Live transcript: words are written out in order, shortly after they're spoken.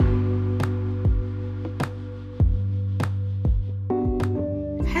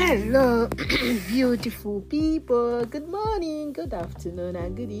Hello, beautiful people. Good morning, good afternoon,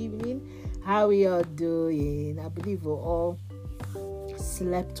 and good evening. How are you all doing? I believe we all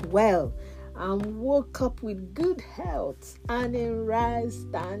slept well and woke up with good health and in right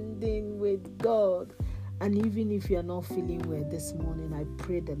standing with God. And even if you're not feeling well this morning, I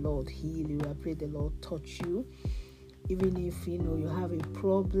pray the Lord heal you. I pray the Lord touch you. Even if you have a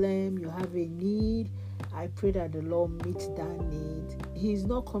problem, you have a need, I pray that the Lord meets that need. He's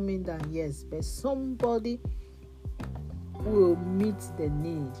not coming down, yes, but somebody will meet the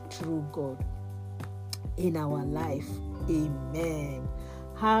need through God in our life. Amen.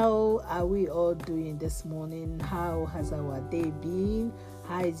 How are we all doing this morning? How has our day been?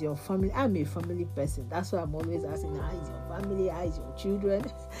 How is your family? I'm a family person. That's why I'm always asking, how is your family? How is your children?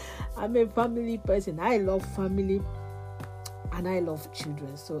 I'm a family person. I love family. And I love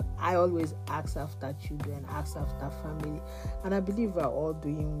children, so I always ask after children, ask after family, and I believe we're all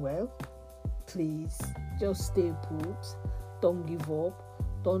doing well. Please, just stay put. Don't give up.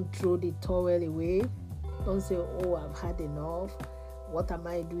 Don't throw the towel away. Don't say, oh, I've had enough. What am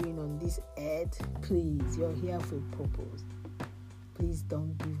I doing on this earth? Please, you're here for a purpose. Please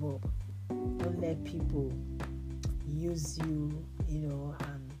don't give up. Don't let people use you,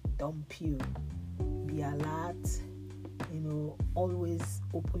 and dump you. Be alert. Always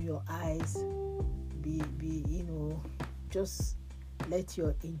open your eyes, just let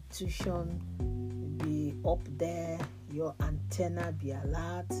your intuition be up there, your antenna be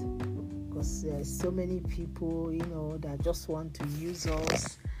alert, because there's so many people, that just want to use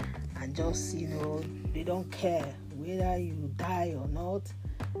us and just, they don't care whether you die or not,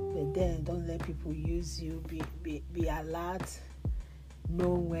 but then don't let people use you. Be alert,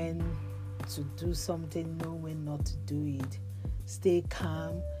 know when to do something, know when not to do it. Stay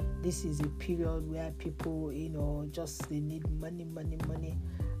calm. This is a period where people, just they need money,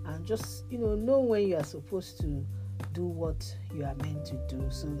 and just, know when you are supposed to do what you are meant to do,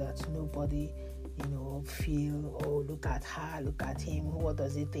 so that nobody, feel, oh, look at her, look at him, what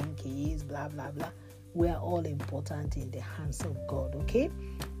does he think he is, blah, blah, blah. We are all important in the hands of God, okay?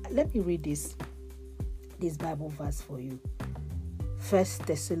 Let me read this Bible verse for you. First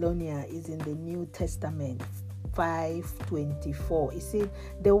Thessalonians is in the New Testament, 5:24. It said,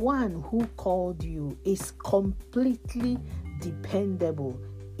 the one who called you is completely dependable.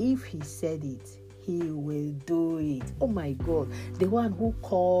 If he said it, he will do it. Oh my God. The one who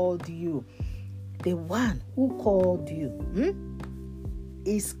called you,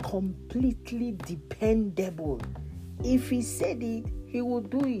 is completely dependable. If he said it, he will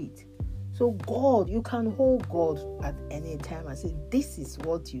do it. So God, you can hold God at any time and say, this is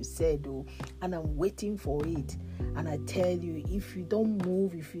what you said, and I'm waiting for it. And I tell you, if you don't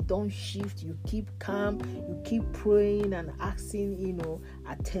move, if you don't shift, you keep calm, you keep praying and asking,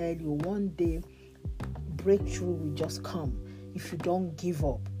 I tell you, one day breakthrough will just come if you don't give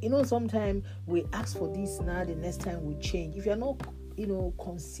up. Sometimes we ask for this now, the next time we change. If you're not,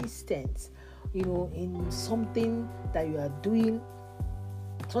 consistent, in something that you are doing,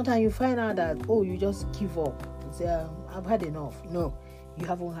 sometimes you find out that, you just give up and say, I've had enough. No, you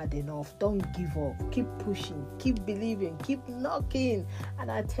haven't had enough. Don't give up. Keep pushing. Keep believing. Keep knocking.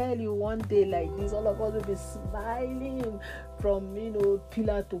 And I tell you, one day like this, all of us will be smiling from,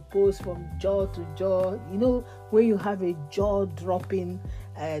 pillar to post, from jaw to jaw. When you have a jaw-dropping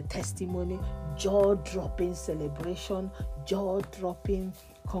testimony, jaw-dropping celebration, jaw-dropping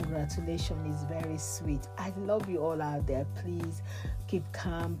congratulations is very sweet. I love you all out there. Please keep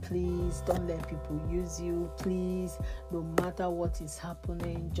calm. Please don't let people use you. Please, no matter what is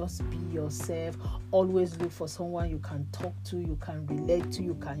happening, just be yourself. Always look for someone you can talk to, you can relate to,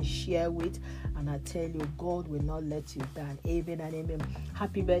 you can share with. And I tell you, God will not let you down. Amen and amen.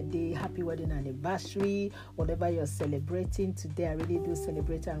 Happy birthday, happy wedding anniversary, whatever you're celebrating today. I really do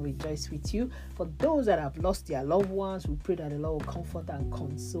celebrate and rejoice with you. For those that have lost their loved ones, we pray that the Lord will comfort and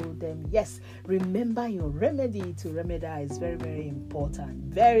console them. Yes, remember your remedy to remedy is very, very important.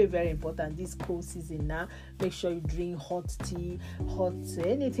 Very, very important. This cold season now, make sure you drink hot tea,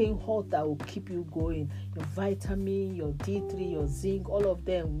 anything hot that will keep you going. Your vitamin, your D3, your zinc, all of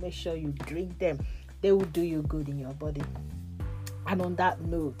them, make sure you drink them. They will do you good in your body. And on that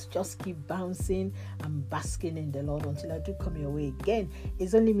note, just keep bouncing and basking in the Lord until I do come your way again.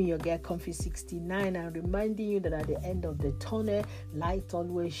 It's only me, your girl, Comfy 69, and reminding you that at the end of the tunnel, light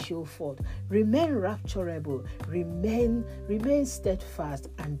always show forth. Remain rapturable, remain steadfast,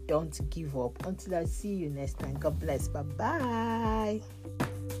 and don't give up. Until I see you next time. God bless. Bye-bye.